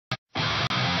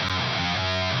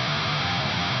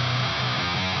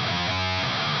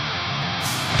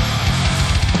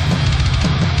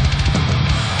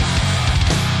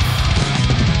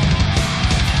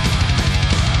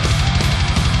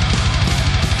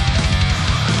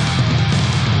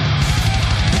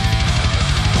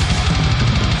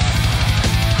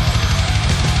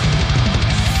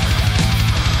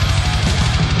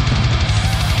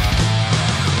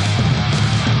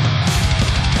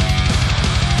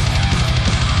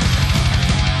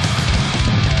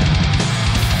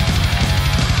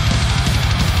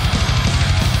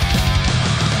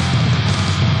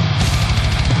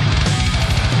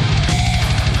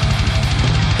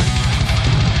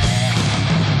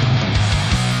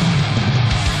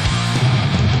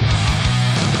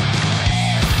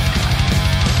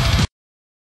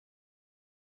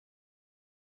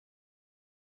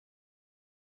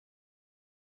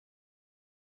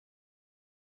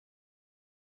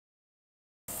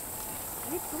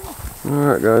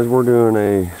Alright guys, we're doing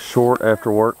a short after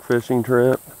work fishing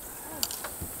trip.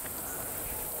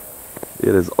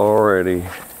 It is already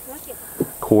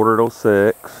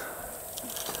 5:45.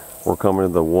 We're coming to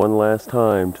the one last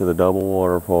time to the double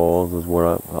waterfalls is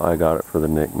what I got it for the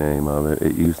nickname of it.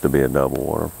 It used to be a double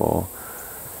waterfall.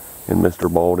 And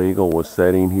Mr. Bald Eagle was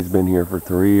setting. He's been here for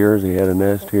 3 years. He had a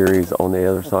nest here. He's on the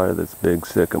other side of this big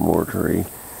sycamore tree.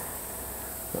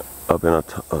 Up in a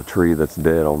tree that's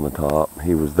dead on the top.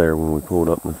 He was there when we pulled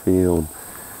up in the field.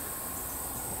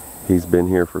 He's been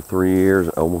here for 3 years.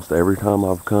 Almost every time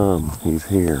I've come, he's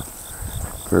here.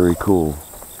 Very cool.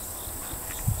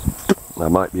 I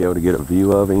might be able to get a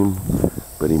view of him,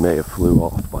 but he may have flew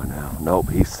off by now. Nope,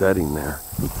 he's sitting there.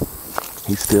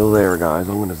 He's still there, guys.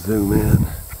 I'm going to zoom in.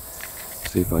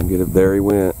 See if I can get it. There he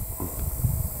went.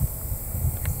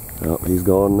 Oh, he's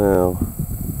gone now.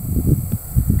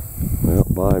 Well,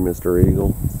 bye, Mr.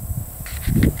 Eagle.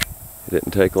 It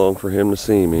didn't take long for him to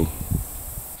see me.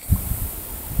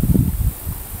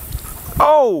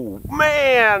 Oh,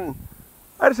 man!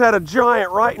 I just had a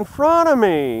giant right in front of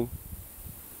me.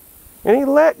 And he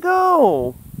let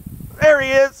go. There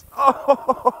he is.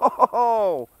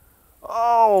 Oh,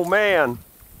 oh, man.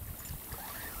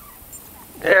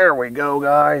 There we go,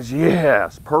 guys.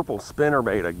 Yes, purple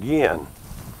spinnerbait again.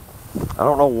 I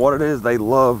don't know what it is. They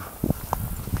love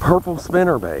purple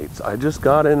spinnerbaits. I just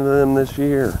got into them this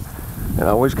year, and I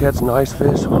always catch nice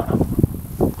fish on them.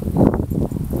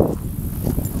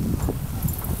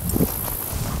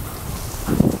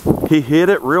 He hit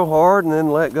it real hard and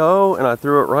then let go, and I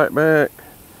threw it right back,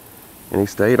 and he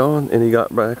stayed on, and he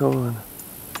got back on.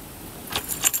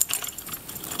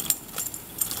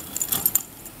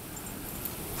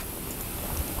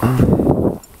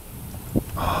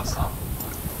 Awesome.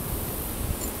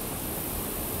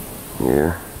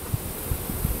 Here.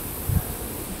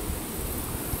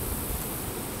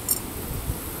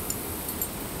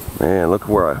 Man, look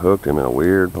where I hooked him in a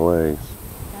weird place.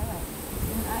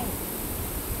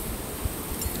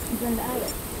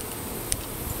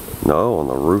 No, on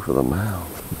the roof of the mouth.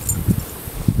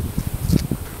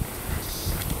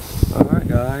 Alright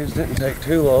guys, didn't take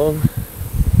too long.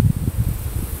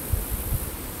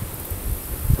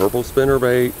 Purple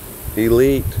spinnerbait,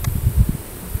 elite,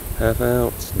 1/2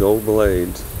 ounce, gold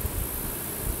blades.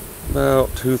 About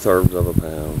 2/3 of a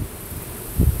pound.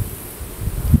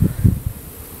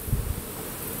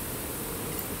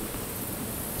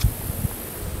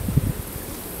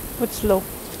 Put slow,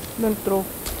 don't throw.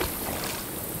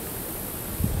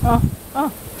 Oh.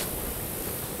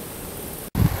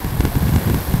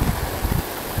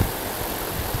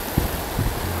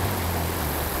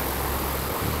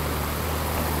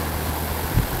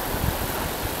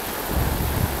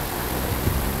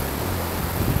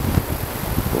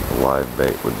 Live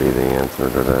bait would be the answer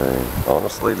today.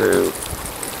 Honestly, dude,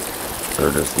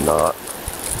 they're just not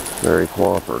very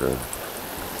cooperative.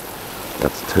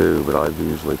 That's 2, but I've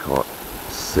usually caught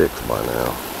 6 by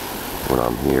now when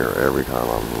I'm here, every time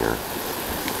I'm here.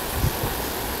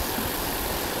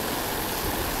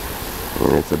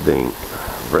 And it's a dink,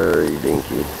 very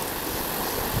dinky.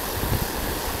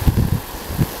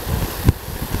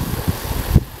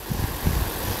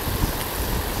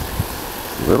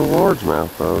 Little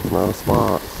largemouth though, it's not a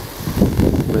spot.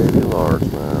 Maybe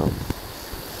largemouth.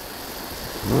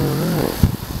 Alright.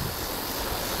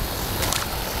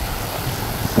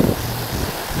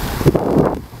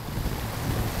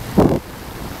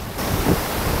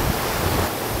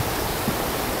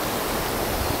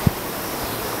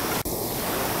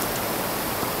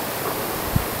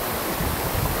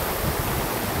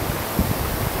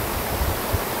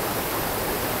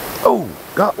 Oh,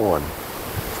 got one.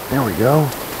 There we go.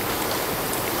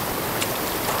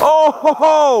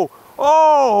 Oh,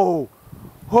 oh,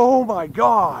 oh my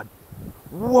God.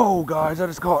 Whoa, guys, I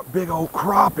just caught big old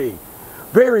crappie.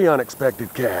 Very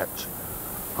unexpected catch.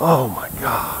 Oh my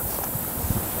God.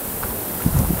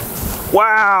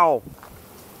 Wow.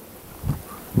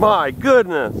 My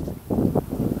goodness.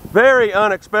 Very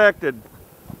unexpected.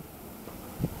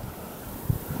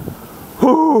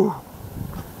 Whew.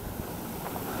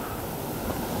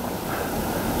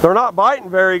 They're not biting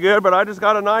very good, but I just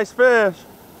got a nice fish.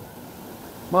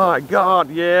 My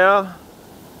God, yeah.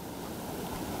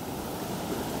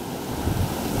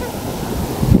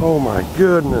 Oh my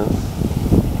goodness.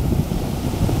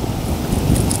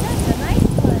 That's a nice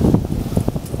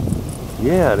one.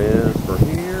 Yeah, it is. For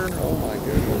here, oh my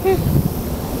goodness.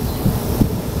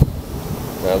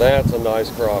 Now that's a nice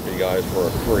crappie, guys, for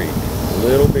a creek.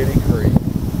 Little bitty creek.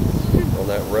 On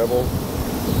that Rebel.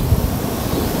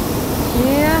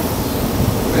 Yeah.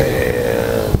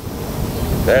 Man,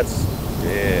 that's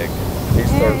big.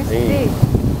 He's 13.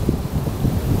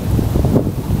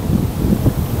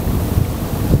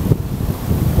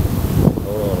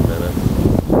 Hold on a minute.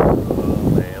 Oh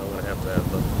man, I'm gonna have the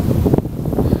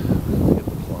get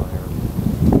the plier.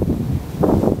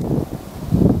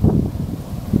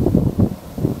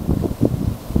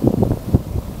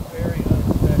 Very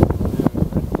unexpected news.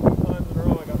 That's 2 times in a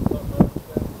row I got something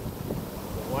unexpected.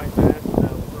 The white bass is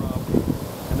out of the crappie,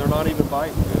 and they're not even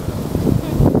biting good.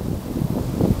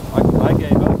 I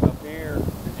gave up here.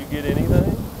 Did you get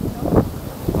anything? No.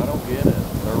 I don't get it.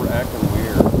 They're acting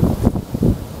weird.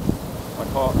 I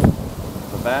caught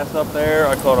the bass up there.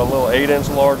 I caught a little 8-inch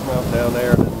largemouth down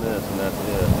there, and then this, and that's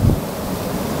it.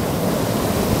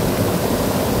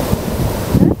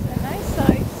 That's a nice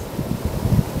size.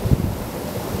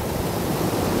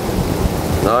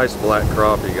 Nice black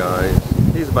crappie, guys.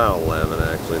 He's about 11,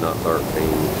 actually, not 13.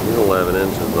 He's 11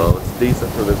 inches, though. It's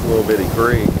decent for this little bitty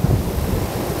creek.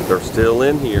 They're still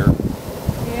in here.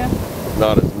 Yeah.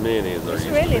 Not as many as there used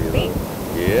to be. It's really big.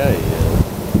 Yeah, yeah.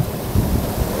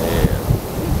 Man.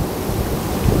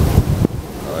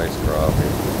 Nice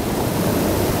crappie.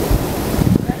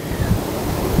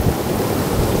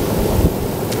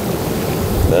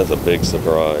 That's a big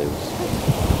surprise.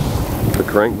 The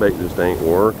crankbait just ain't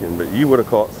working, but you would have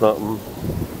caught something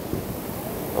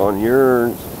on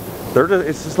yours.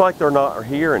 It's just like they're not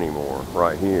here anymore,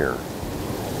 right here.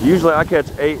 Usually I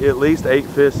catch at least 8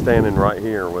 fish standing right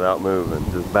here without moving,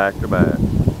 just back to back.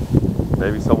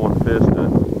 Maybe someone fished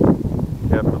it,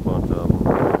 kept a bunch of them.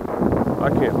 I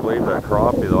can't believe that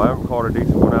crappie though. I haven't caught a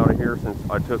decent one out of here since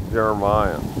I took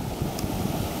Jeremiah.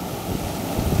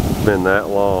 It's been that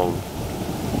long.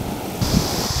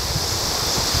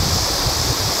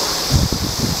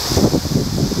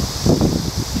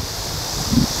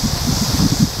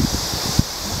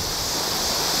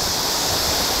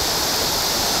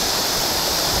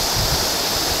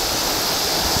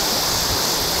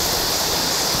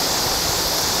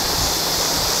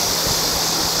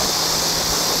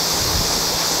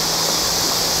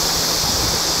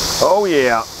 Oh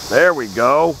yeah, there we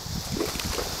go.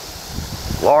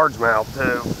 Largemouth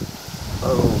too.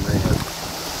 Oh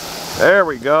man. There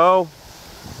we go.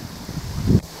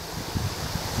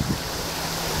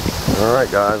 All right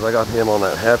guys, I got him on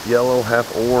that half yellow,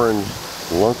 half orange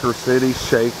Lunker City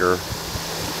shaker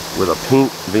with a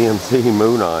pink VMC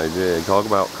moon eye jig. Talk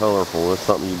about colorful. That's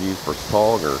something you'd use for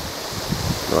sauger.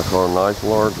 I caught a nice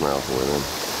largemouth with him.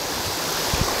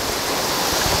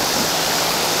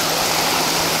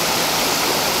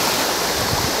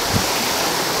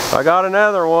 I got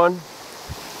another one.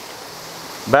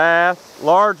 Bass,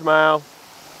 largemouth.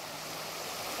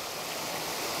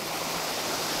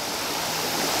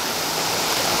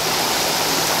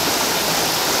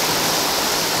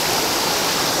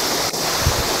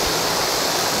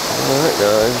 All right,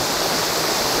 guys.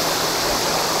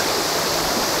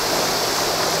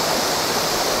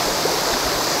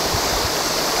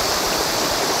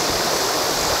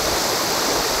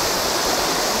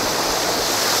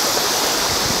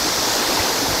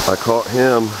 I caught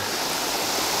him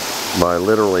by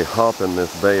literally hopping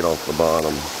this bait off the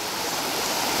bottom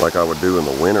like I would do in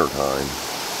the winter time.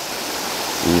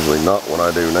 Usually not what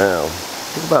I do now.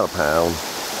 It's about a pound.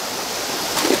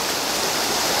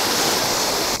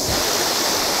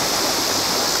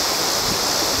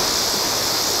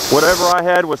 Whatever I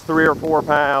had was 3 or 4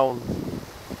 pounds.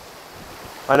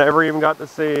 I never even got to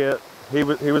see it. He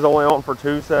was only on for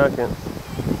 2 seconds.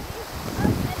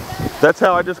 That's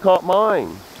how I just caught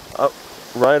mine.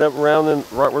 Right up around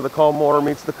right where the calm water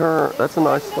meets the current. That's a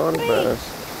nice spotted bass.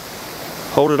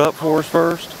 Hold it up for us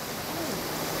first.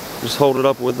 Just hold it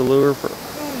up with the lure.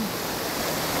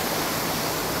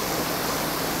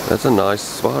 That's a nice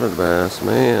spotted bass,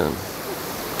 man.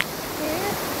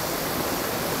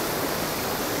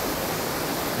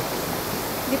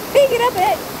 You pick it up,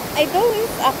 I do it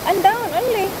up and down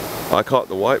only. I caught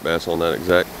the white bass on that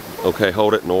exact. Okay,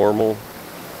 hold it normal.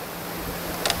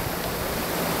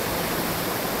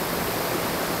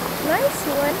 Nice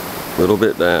one. Little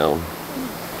bit down.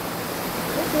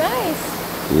 It's nice.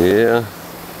 Yeah.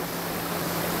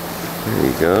 There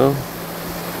you go.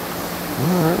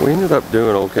 Alright, we ended up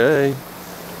doing okay.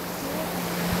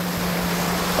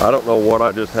 I don't know what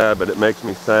I just had, but it makes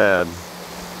me sad.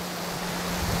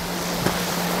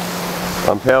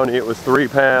 I'm telling you, it was 3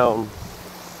 pounds.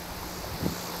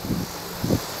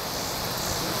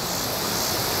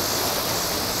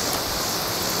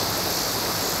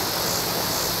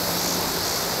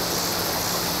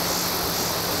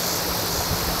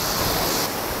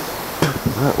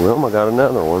 Alright, well, I got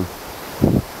another one. I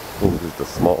think it's just a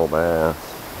small bass.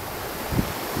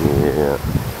 Yeah.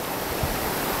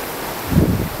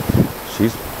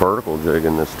 She's vertical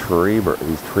jigging these tree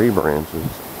branches.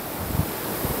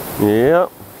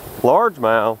 Yep,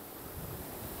 largemouth,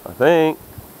 I think.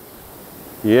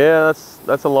 Yeah,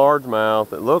 that's a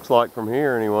largemouth. It looks like from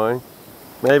here anyway.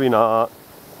 Maybe not.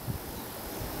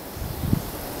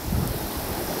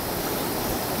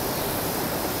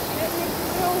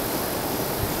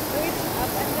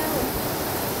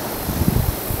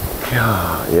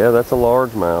 God, yeah, that's a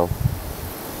largemouth.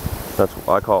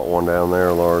 I caught one down there,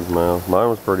 a largemouth. Mine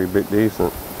was pretty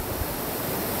decent.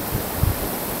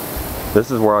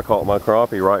 This is where I caught my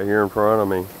crappie, right here in front of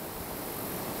me.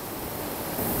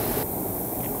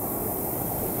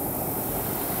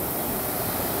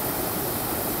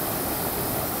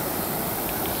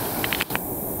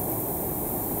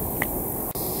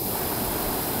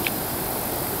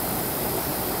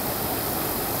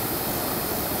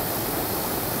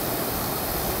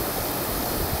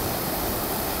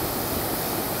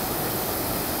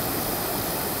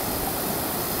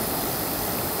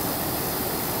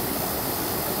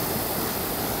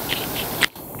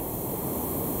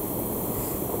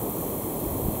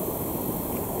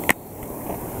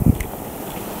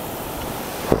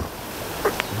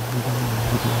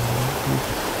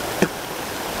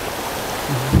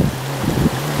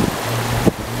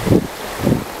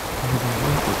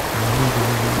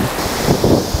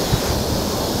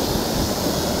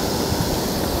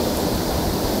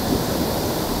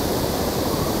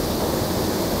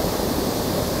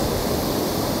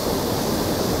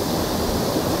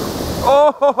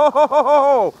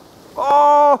 Oh,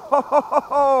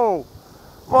 oh,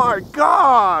 my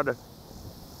God.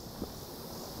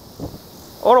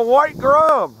 On a white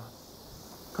grub.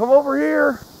 Come over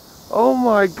here. Oh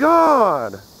my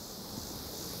God.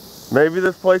 Maybe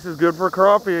this place is good for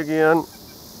crappie again.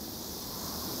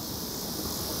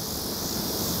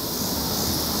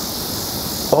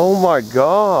 Oh my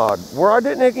God. Where I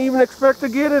didn't even expect to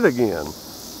get it again.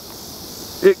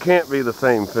 It can't be the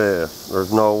same fish.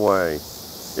 There's no way.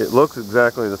 It looks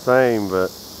exactly the same, but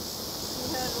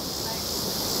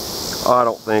I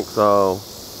don't think so.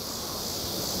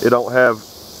 It don't have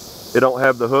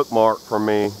the hook mark from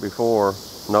me before.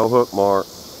 No hook mark.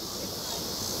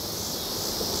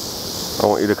 I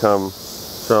want you to come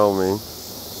show me.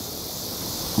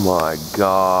 My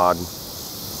God.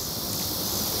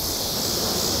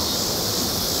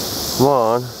 Come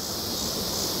on.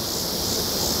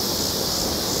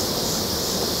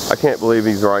 I can't believe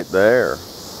he's right there.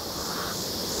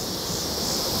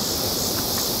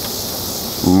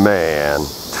 Man,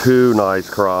 two nice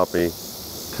crappie.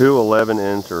 Two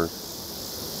 11-inchers.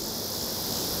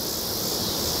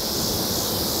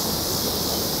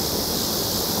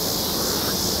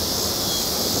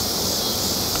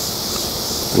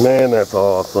 Man, that's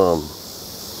awesome.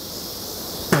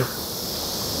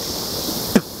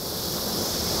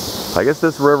 I guess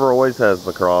this river always has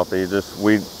the crappie, just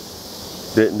we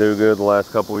didn't do good the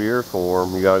last couple of years for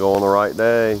them. You gotta go on the right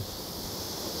day.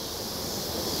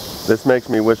 This makes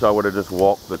me wish I would have just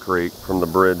walked the creek from the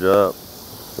bridge up,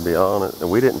 to be honest. And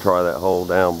we didn't try that hole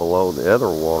down below the other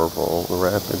waterfall, the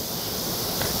rapid.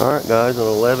 Alright guys,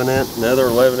 another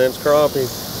 11-inch crappie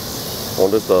on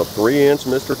just a 3-inch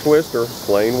Mr. Twister,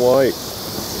 plain white.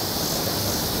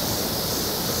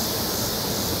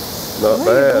 Not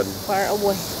bad. Far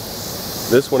away.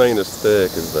 This one ain't as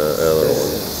thick as the other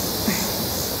one.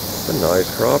 It's a nice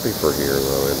crappie for here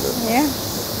though, isn't it? Yeah.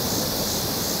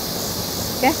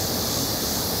 Yeah.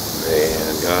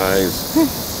 Man, guys,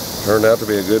 turned out to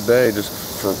be a good day just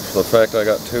for the fact I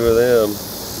got two of them.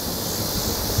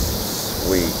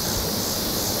 Sweet.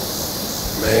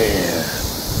 Man.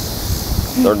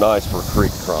 They're nice for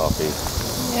creek crappie.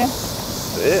 Yeah.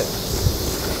 Thick.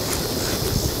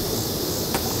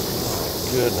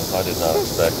 Goodness, I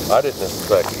didn't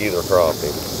expect either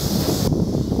crappie.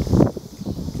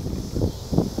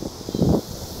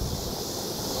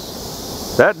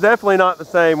 That's definitely not the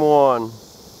same one.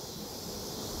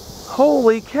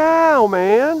 Holy cow,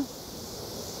 man.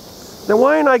 Then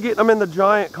why ain't I getting them in the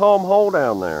giant calm hole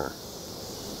down there?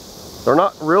 They're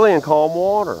not really in calm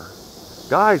water.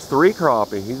 Guys, 3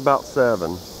 crappie, he's about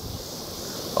 7.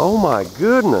 Oh my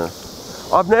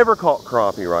goodness. I've never caught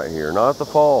crappie right here, not at the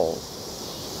falls.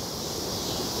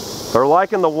 They're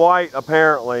liking the white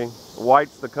apparently.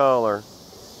 White's the color.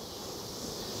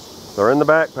 They're in the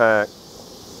backpack.